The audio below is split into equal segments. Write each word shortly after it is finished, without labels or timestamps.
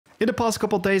In the past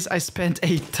couple days, I spent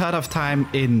a ton of time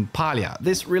in Palia.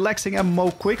 This relaxing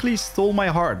MMO quickly stole my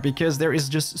heart because there is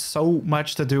just so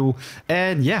much to do.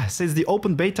 And yeah, since the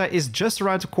open beta is just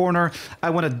around the corner,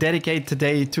 I want to dedicate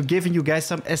today to giving you guys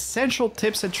some essential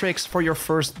tips and tricks for your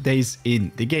first days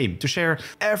in the game. To share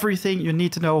everything you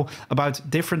need to know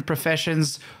about different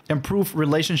professions, improve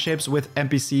relationships with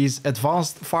NPCs,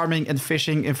 advanced farming and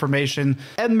fishing information,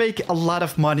 and make a lot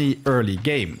of money early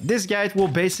game. This guide will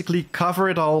basically cover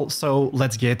it all. So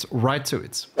let's get right to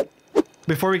it.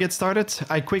 Before we get started,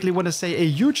 I quickly want to say a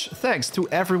huge thanks to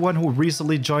everyone who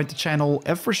recently joined the channel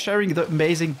and for sharing the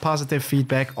amazing positive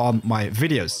feedback on my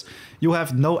videos. You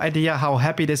have no idea how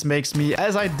happy this makes me,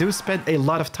 as I do spend a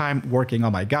lot of time working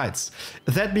on my guides.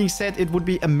 That being said, it would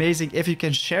be amazing if you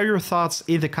can share your thoughts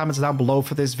in the comments down below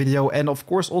for this video, and of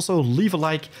course also leave a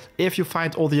like if you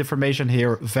find all the information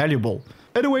here valuable.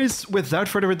 Anyways, without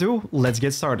further ado, let's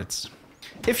get started.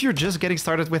 If you're just getting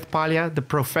started with Palia, the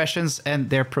professions and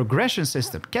their progression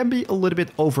system can be a little bit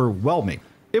overwhelming.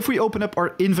 If we open up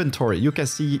our inventory, you can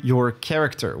see your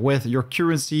character with your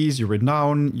currencies, your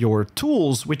renown, your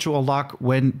tools, which you unlock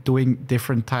when doing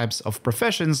different types of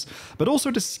professions, but also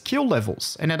the skill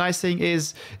levels. And the nice thing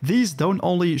is, these don't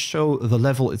only show the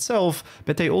level itself,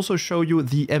 but they also show you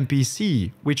the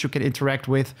NPC, which you can interact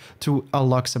with to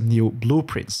unlock some new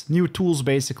blueprints, new tools,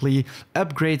 basically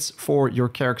upgrades for your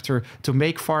character to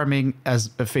make farming as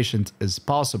efficient as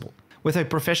possible. With a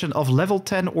profession of level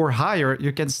 10 or higher,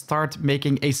 you can start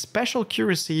making a special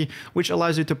currency, which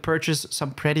allows you to purchase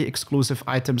some pretty exclusive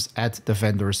items at the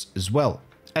vendors as well.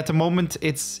 At the moment,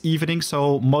 it's evening,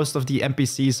 so most of the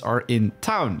NPCs are in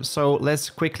town. So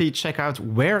let's quickly check out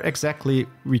where exactly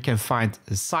we can find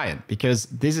Cyan, because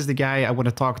this is the guy I want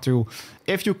to talk to.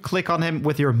 If you click on him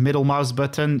with your middle mouse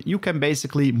button, you can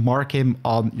basically mark him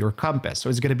on your compass. So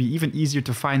it's going to be even easier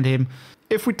to find him.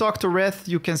 If we talk to Reth,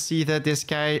 you can see that this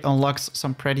guy unlocks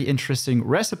some pretty interesting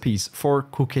recipes for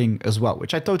cooking as well,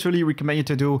 which I totally recommend you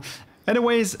to do.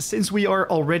 Anyways, since we are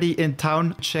already in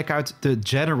town, check out the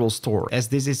general store, as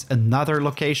this is another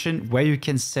location where you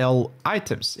can sell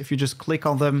items. If you just click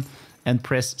on them and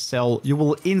press sell, you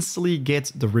will instantly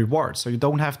get the reward, so you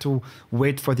don't have to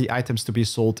wait for the items to be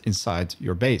sold inside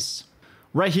your base.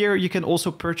 Right here, you can also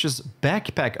purchase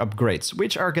backpack upgrades,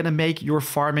 which are going to make your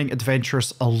farming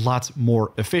adventures a lot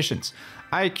more efficient.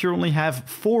 I currently have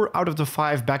 4 out of the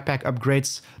 5 backpack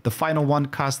upgrades. The final one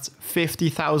costs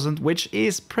 50,000, which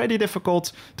is pretty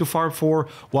difficult to farm for,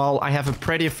 while I have a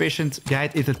pretty efficient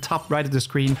guide in the top right of the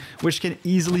screen, which can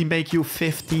easily make you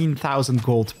 15,000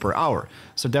 gold per hour.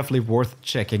 So definitely worth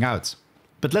checking out.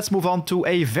 But let's move on to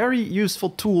a very useful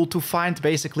tool to find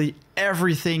basically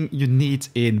everything you need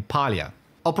in Palia.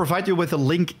 I'll provide you with a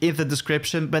link in the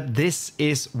description, but this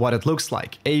is what it looks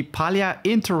like. A Palia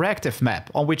interactive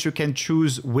map on which you can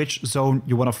choose which zone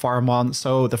you want to farm on.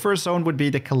 So the first zone would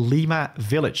be the Kalima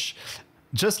village,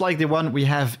 just like the one we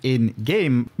have in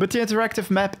game. But the interactive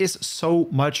map is so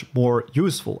much more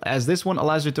useful, as this one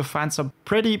allows you to find some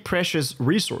pretty precious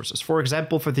resources. For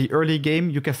example, for the early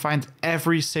game, you can find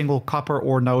every single copper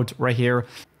ore node right here.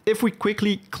 If we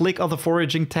quickly click on the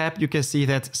foraging tab, you can see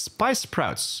that spice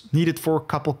sprouts needed for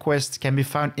couple quests can be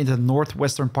found in the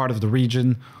northwestern part of the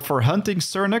region. For hunting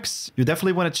Sernuks, you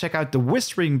definitely want to check out the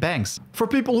Whispering Banks. For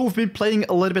people who've been playing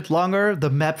a little bit longer, the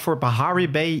map for Bahari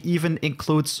Bay even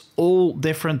includes all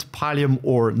different Palium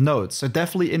ore nodes. So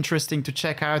definitely interesting to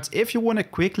check out if you want to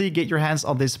quickly get your hands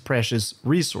on this precious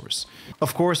resource.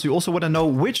 Of course, you also want to know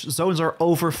which zones are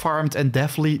overfarmed and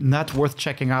definitely not worth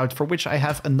checking out, for which I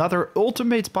have another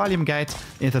ultimate Palium guide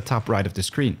in the top right of the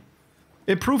screen.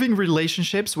 Improving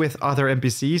relationships with other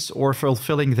NPCs or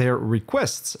fulfilling their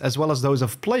requests, as well as those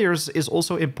of players, is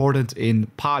also important in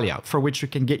Palia, for which you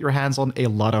can get your hands on a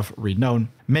lot of renown,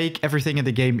 make everything in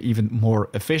the game even more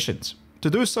efficient. To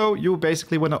do so, you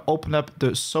basically want to open up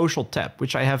the social tab,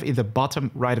 which I have in the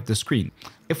bottom right of the screen.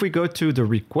 If we go to the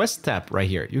request tab right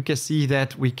here, you can see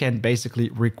that we can basically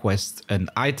request an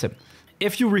item.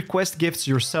 If you request gifts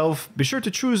yourself, be sure to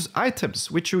choose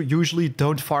items which you usually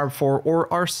don't farm for or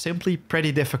are simply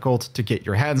pretty difficult to get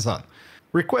your hands on.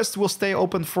 Requests will stay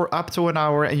open for up to an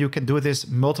hour, and you can do this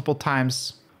multiple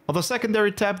times. On the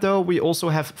secondary tab though, we also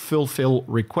have fulfill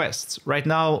requests. Right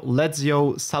now,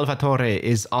 Lezio Salvatore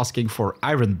is asking for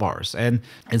iron bars, and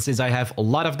since I have a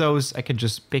lot of those, I can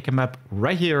just pick them up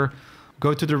right here,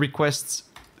 go to the requests,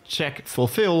 check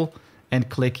fulfill, and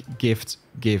click gift,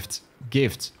 gift,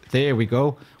 gift. There we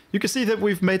go. You can see that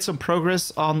we've made some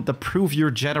progress on the Prove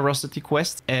Your Generosity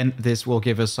quest, and this will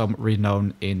give us some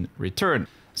renown in return.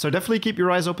 So definitely keep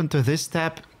your eyes open to this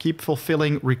tab, keep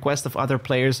fulfilling requests of other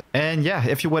players. And yeah,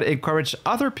 if you want to encourage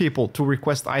other people to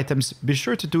request items, be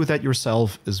sure to do that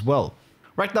yourself as well.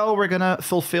 Right now, we're gonna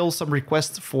fulfill some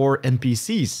requests for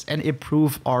NPCs and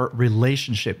improve our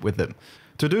relationship with them.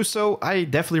 To do so, I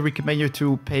definitely recommend you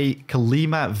to pay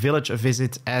Kalima Village a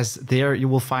visit, as there you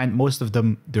will find most of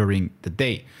them during the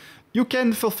day. You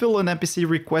can fulfill an NPC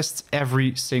request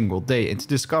every single day, and to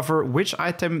discover which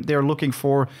item they're looking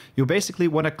for, you basically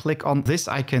want to click on this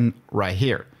icon right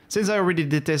here. Since I already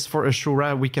did this for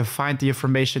Ashura, we can find the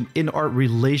information in our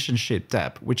relationship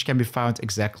tab, which can be found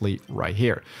exactly right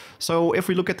here. So if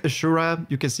we look at Ashura,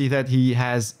 you can see that he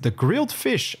has the grilled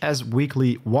fish as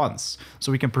weekly wants.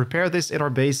 So we can prepare this in our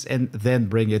base and then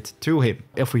bring it to him.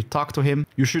 If we talk to him,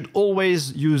 you should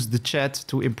always use the chat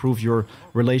to improve your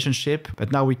relationship.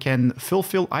 But now we can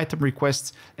fulfill item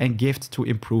requests and gift to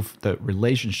improve the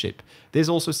relationship. This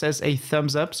also says a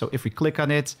thumbs up. So if we click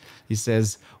on it, he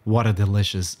says, "What a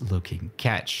delicious looking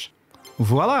catch."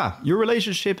 Voila, your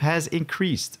relationship has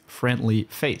increased. Friendly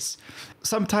face.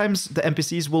 Sometimes the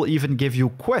NPCs will even give you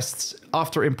quests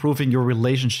after improving your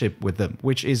relationship with them,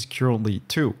 which is currently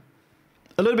 2.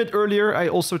 A little bit earlier, I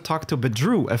also talked to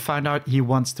Bedrew and found out he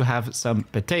wants to have some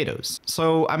potatoes.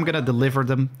 So I'm gonna deliver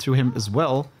them to him as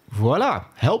well. Voila,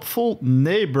 helpful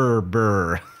neighbor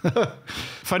burr.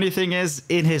 Funny thing is,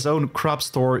 in his own crop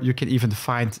store, you can even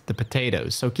find the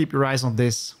potatoes. So keep your eyes on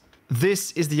this.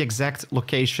 This is the exact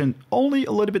location, only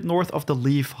a little bit north of the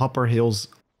Leaf Hopper Hills.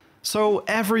 So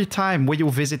every time when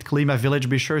you visit Kalima Village,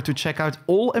 be sure to check out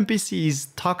all NPCs,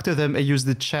 talk to them, and use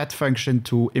the chat function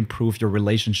to improve your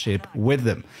relationship with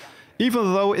them.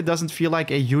 Even though it doesn't feel like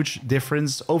a huge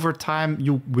difference, over time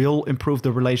you will improve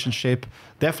the relationship.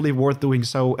 Definitely worth doing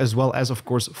so, as well as, of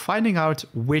course, finding out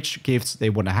which gifts they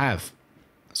want to have.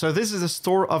 So this is the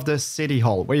store of the city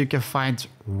hall, where you can find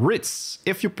writs.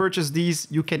 If you purchase these,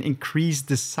 you can increase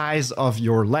the size of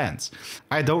your land.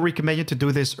 I don't recommend you to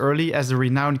do this early, as the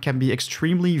renown can be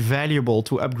extremely valuable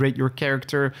to upgrade your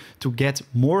character, to get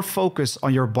more focus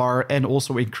on your bar and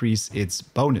also increase its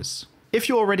bonus. If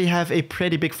you already have a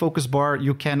pretty big focus bar,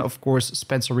 you can of course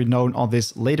spend some renown on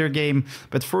this later game.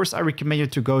 But first I recommend you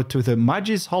to go to the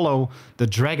Magi's Hollow, the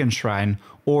Dragon Shrine,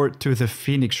 or to the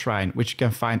Phoenix Shrine, which you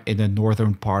can find in the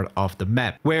northern part of the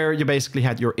map, where you basically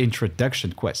had your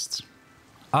introduction quests.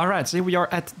 Alright, so here we are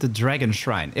at the Dragon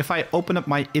Shrine. If I open up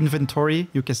my inventory,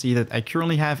 you can see that I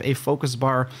currently have a focus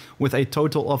bar with a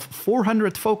total of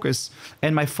 400 focus,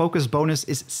 and my focus bonus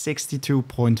is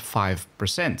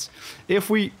 62.5%. If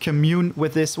we commune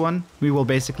with this one, we will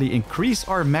basically increase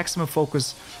our maximum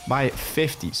focus by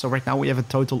 50. So right now we have a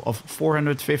total of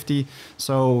 450.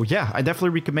 So yeah, I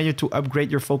definitely recommend you to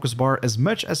upgrade your focus bar as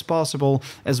much as possible,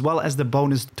 as well as the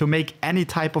bonus to make any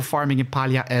type of farming in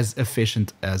Palia as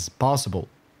efficient as possible.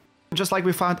 Just like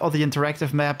we found on the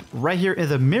interactive map, right here in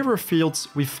the mirror fields,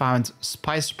 we found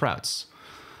spice sprouts.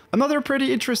 Another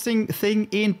pretty interesting thing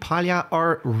in Palia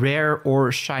are rare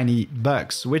or shiny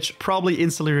bugs, which probably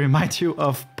instantly remind you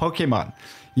of Pokemon.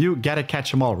 You gotta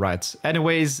catch them all, right?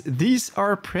 Anyways, these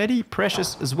are pretty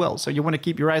precious as well, so you want to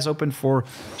keep your eyes open for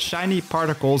shiny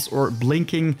particles or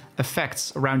blinking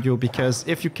effects around you, because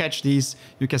if you catch these,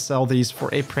 you can sell these for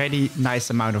a pretty nice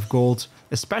amount of gold,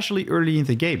 especially early in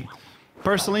the game.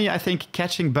 Personally, I think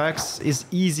catching bugs is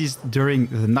easiest during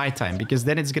the nighttime, because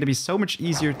then it's going to be so much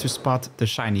easier to spot the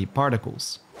shiny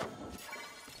particles.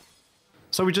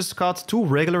 So we just caught 2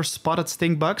 regular spotted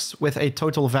stink bugs with a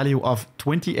total value of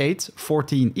 28,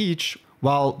 14 each,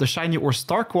 while the shiny or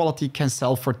star quality can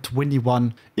sell for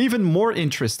 21. Even more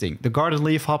interesting, the garden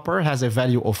leaf hopper has a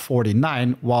value of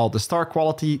 49, while the star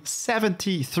quality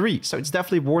 73. So it's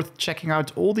definitely worth checking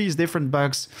out all these different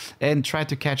bugs and try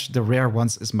to catch the rare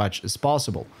ones as much as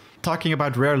possible. Talking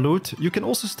about rare loot, you can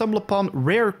also stumble upon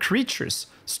rare creatures,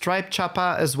 striped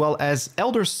Chappa as well as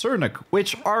elder Sernuk,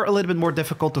 which are a little bit more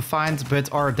difficult to find,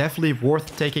 but are definitely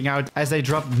worth taking out, as they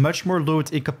drop much more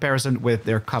loot in comparison with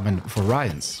their common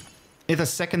variants. In the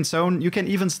second zone, you can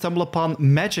even stumble upon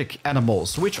magic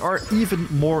animals, which are even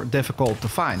more difficult to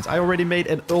find. I already made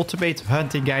an ultimate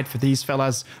hunting guide for these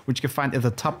fellas, which you can find at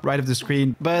the top right of the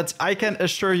screen, but I can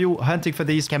assure you hunting for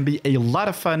these can be a lot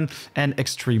of fun and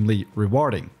extremely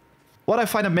rewarding. What I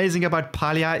find amazing about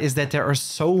Palia is that there are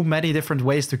so many different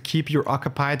ways to keep you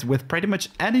occupied with pretty much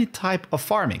any type of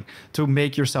farming to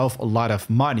make yourself a lot of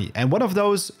money. And one of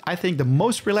those, I think the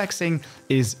most relaxing,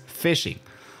 is fishing.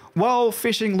 While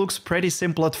fishing looks pretty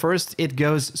simple at first, it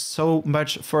goes so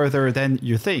much further than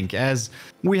you think, as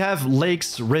we have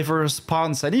lakes, rivers,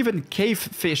 ponds, and even cave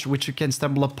fish which you can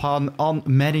stumble upon on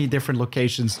many different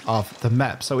locations of the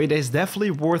map. So it is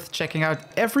definitely worth checking out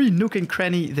every nook and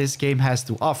cranny this game has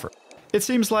to offer. It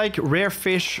seems like rare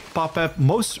fish pop up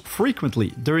most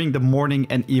frequently during the morning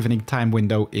and evening time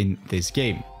window in this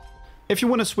game. If you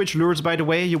want to switch lures, by the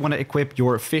way, you want to equip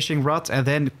your fishing rod and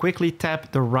then quickly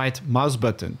tap the right mouse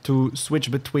button to switch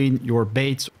between your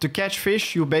baits. To catch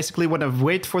fish, you basically want to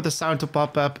wait for the sound to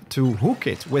pop up to hook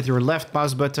it with your left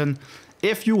mouse button.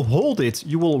 If you hold it,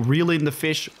 you will reel in the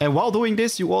fish. And while doing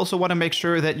this, you also want to make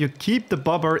sure that you keep the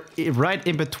bobber right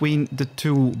in between the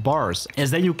two bars,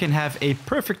 as then you can have a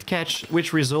perfect catch,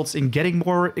 which results in getting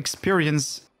more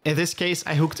experience. In this case,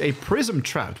 I hooked a prism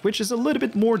trout, which is a little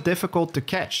bit more difficult to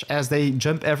catch as they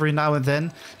jump every now and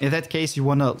then. In that case, you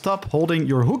want to stop holding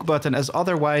your hook button, as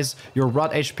otherwise your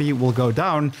rod HP will go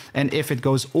down. And if it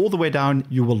goes all the way down,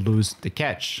 you will lose the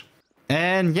catch.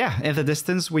 And yeah, in the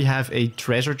distance, we have a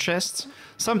treasure chest.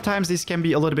 Sometimes these can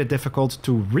be a little bit difficult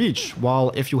to reach,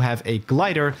 while if you have a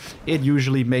glider, it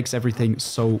usually makes everything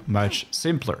so much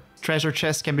simpler. Treasure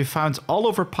chests can be found all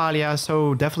over Palia,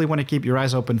 so definitely want to keep your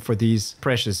eyes open for these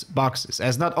precious boxes,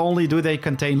 as not only do they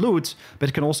contain loot,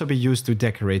 but can also be used to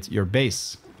decorate your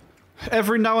base.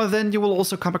 Every now and then you will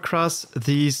also come across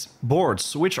these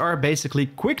boards, which are basically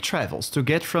quick travels to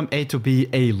get from A to B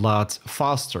a lot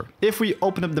faster. If we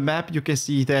open up the map, you can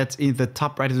see that in the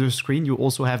top right of the screen you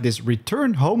also have this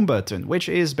return home button, which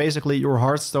is basically your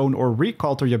hearthstone or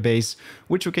recall to your base,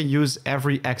 which you can use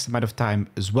every X amount of time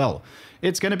as well.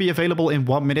 It's going to be available in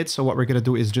 1 minute, so what we're going to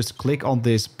do is just click on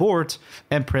this board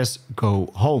and press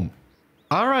go home.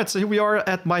 Alright, so here we are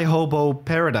at my hobo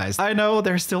paradise. I know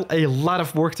there's still a lot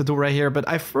of work to do right here, but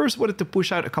I first wanted to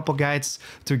push out a couple guides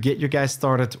to get you guys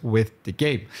started with the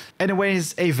game.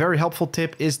 Anyways, a very helpful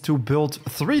tip is to build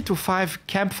 3 to 5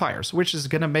 campfires, which is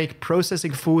gonna make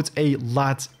processing food a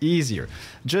lot easier.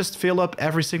 Just fill up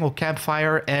every single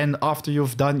campfire, and after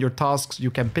you've done your tasks, you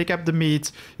can pick up the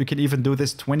meat. You can even do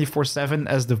this 24/7,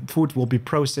 as the food will be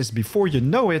processed before you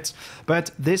know it,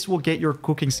 but this will get your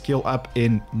cooking skill up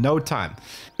in no time.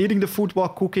 Eating the food while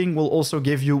cooking will also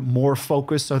give you more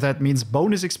focus, so that means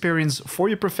bonus experience for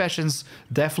your professions.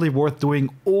 Definitely worth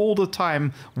doing all the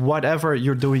time, whatever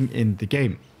you're doing in the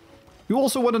game. You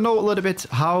also want to know a little bit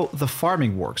how the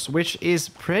farming works, which is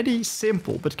pretty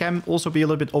simple, but can also be a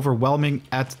little bit overwhelming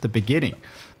at the beginning.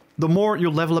 The more you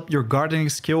level up your gardening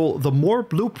skill, the more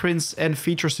blueprints and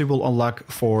features you will unlock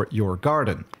for your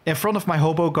garden. In front of my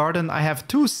hobo garden, I have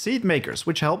 2 seed makers,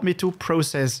 which help me to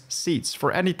process seeds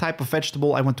for any type of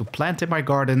vegetable I want to plant in my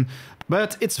garden.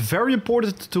 But it's very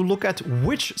important to look at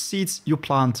which seeds you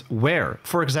plant where.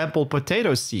 For example,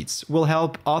 potato seeds will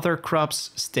help other crops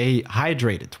stay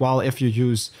hydrated, while if you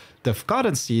use the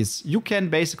cotton seeds, you can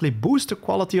basically boost the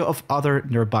quality of other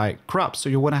nearby crops. So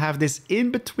you want to have this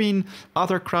in between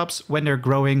other crops when they're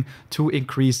growing to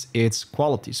increase its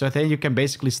quality. So then you can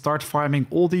basically start farming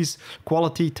all these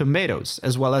quality tomatoes,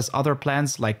 as well as other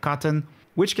plants like cotton,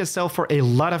 which can sell for a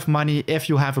lot of money if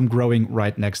you have them growing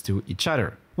right next to each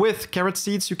other. With carrot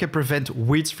seeds, you can prevent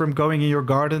weeds from going in your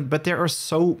garden, but there are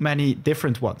so many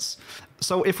different ones.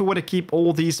 So if we want to keep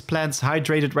all these plants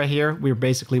hydrated right here, we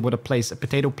basically want to place a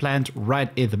potato plant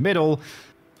right in the middle.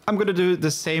 I'm going to do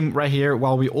the same right here,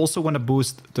 while we also want to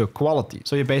boost the quality.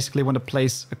 So you basically want to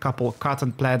place a couple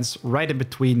cotton plants right in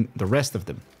between the rest of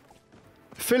them.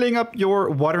 Filling up your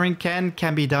watering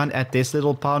can be done at this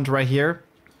little pond right here.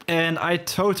 And I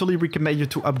totally recommend you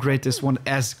to upgrade this one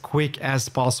as quick as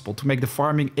possible to make the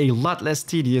farming a lot less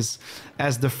tedious,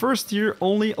 as the first year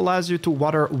only allows you to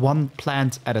water 1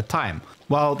 plant at a time,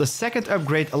 while the second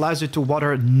upgrade allows you to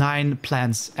water 9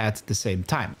 plants at the same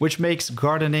time, which makes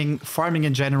gardening, farming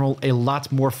in general, a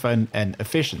lot more fun and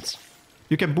efficient.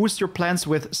 You can boost your plants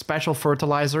with special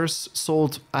fertilizers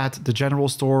sold at the general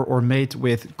store or made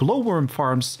with glowworm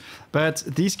farms, but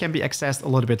these can be accessed a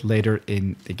little bit later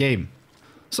in the game.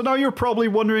 So now you're probably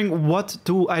wondering, what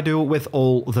do I do with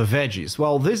all the veggies?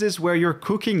 Well, this is where your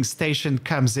cooking station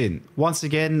comes in. Once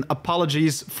again,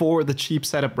 apologies for the cheap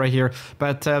setup right here,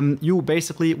 but you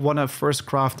basically want to first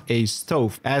craft a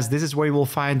stove, as this is where you will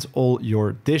find all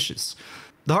your dishes.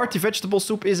 The hearty vegetable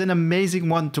soup is an amazing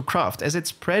one to craft, as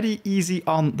it's pretty easy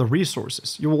on the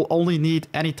resources. You will only need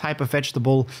any type of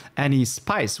vegetable, any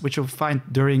spice, which you'll find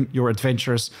during your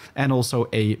adventures, and also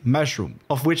a mushroom,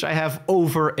 of which I have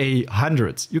over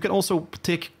 100. You can also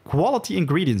tick quality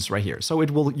ingredients right here. So it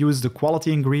will use the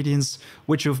quality ingredients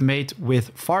which you've made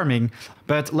with farming,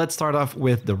 but let's start off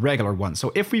with the regular one.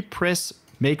 So if we press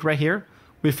make right here,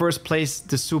 we first place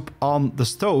the soup on the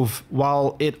stove,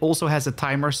 while it also has a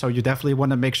timer, so you definitely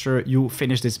want to make sure you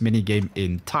finish this mini game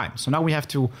in time. So now we have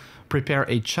to prepare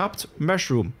a chopped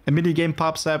mushroom. A mini game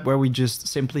pops up where we just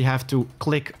simply have to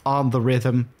click on the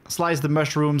rhythm, slice the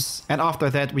mushrooms, and after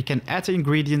that we can add the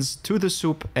ingredients to the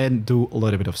soup and do a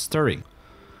little bit of stirring.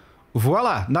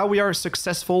 Voila, now we are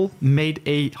successful, made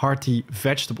a hearty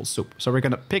vegetable soup. So we're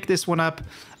gonna pick this one up.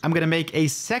 I'm gonna make a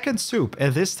second soup,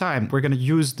 and this time we're gonna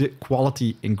use the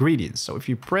quality ingredients. So if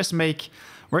you press make,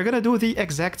 we're gonna do the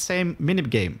exact same mini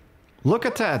game. Look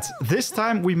at that, this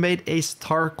time we made a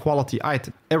star quality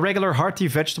item. A regular hearty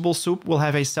vegetable soup will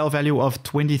have a cell value of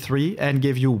 23 and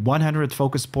give you 100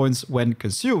 focus points when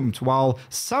consumed, while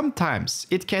sometimes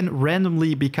it can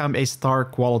randomly become a star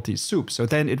quality soup, so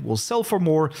then it will sell for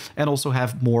more and also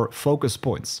have more focus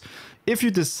points. If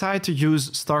you decide to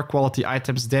use star quality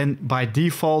items, then by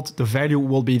default the value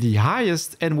will be the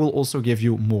highest and will also give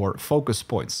you more focus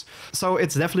points. So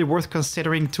it's definitely worth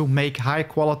considering to make high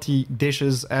quality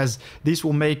dishes, as these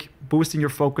will make boosting your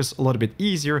focus a little bit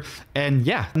easier, and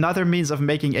yeah, another means of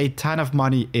making a ton of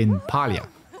money in Palia.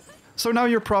 So now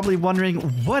you're probably wondering,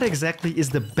 what exactly is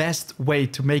the best way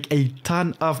to make a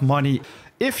ton of money?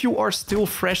 If you are still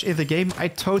fresh in the game, I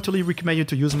totally recommend you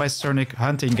to use my Sernuk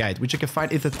hunting guide, which you can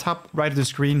find at the top right of the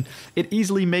screen. It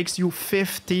easily makes you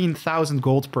 15,000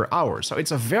 gold per hour, so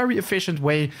it's a very efficient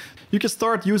way. You can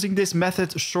start using this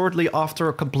method shortly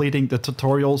after completing the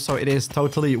tutorial, so it is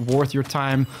totally worth your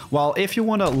time. While if you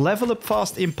want to level up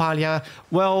fast in Palia,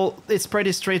 well, it's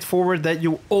pretty straightforward that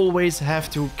you always have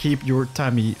to keep your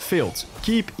tummy filled.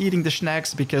 Keep eating the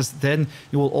snacks, because then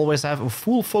you will always have a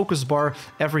full focus bar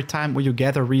every time when you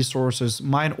gather resources,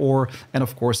 mine ore, and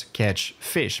of course catch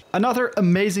fish. Another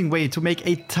amazing way to make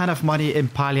a ton of money in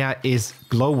Palia is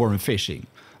glowworm fishing.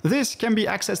 This can be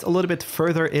accessed a little bit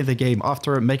further in the game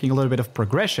after making a little bit of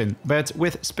progression, but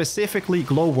with specifically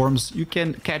glowworms you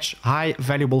can catch high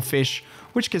valuable fish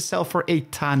which can sell for a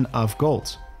ton of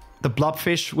gold. The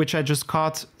blobfish, which I just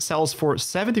caught, sells for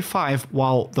 75,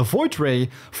 while the void ray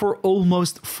for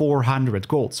almost 400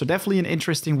 gold. So definitely an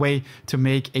interesting way to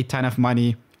make a ton of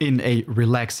money in a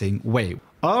relaxing way.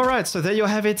 Alright, so there you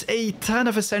have it, a ton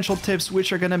of essential tips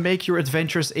which are gonna make your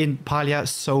adventures in Palia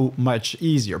so much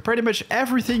easier. Pretty much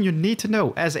everything you need to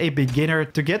know as a beginner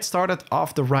to get started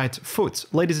off the right foot.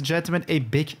 Ladies and gentlemen, a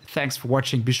big thanks for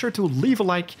watching. Be sure to leave a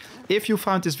like if you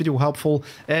found this video helpful.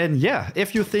 And yeah,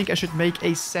 if you think I should make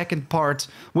a second part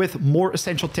with more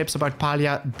essential tips about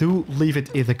Palia, do leave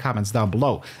it in the comments down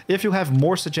below. If you have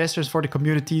more suggestions for the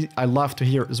community, I love to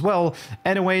hear as well.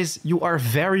 Anyways, you are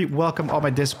very welcome on my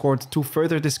Discord to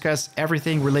further discuss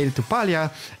everything related to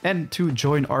Palia and to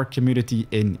join our community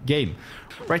in game.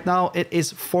 Right now it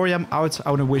is 4 AM out.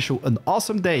 I want to wish you an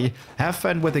awesome day. Have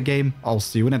fun with the game. I'll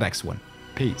see you in the next one.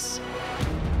 Peace.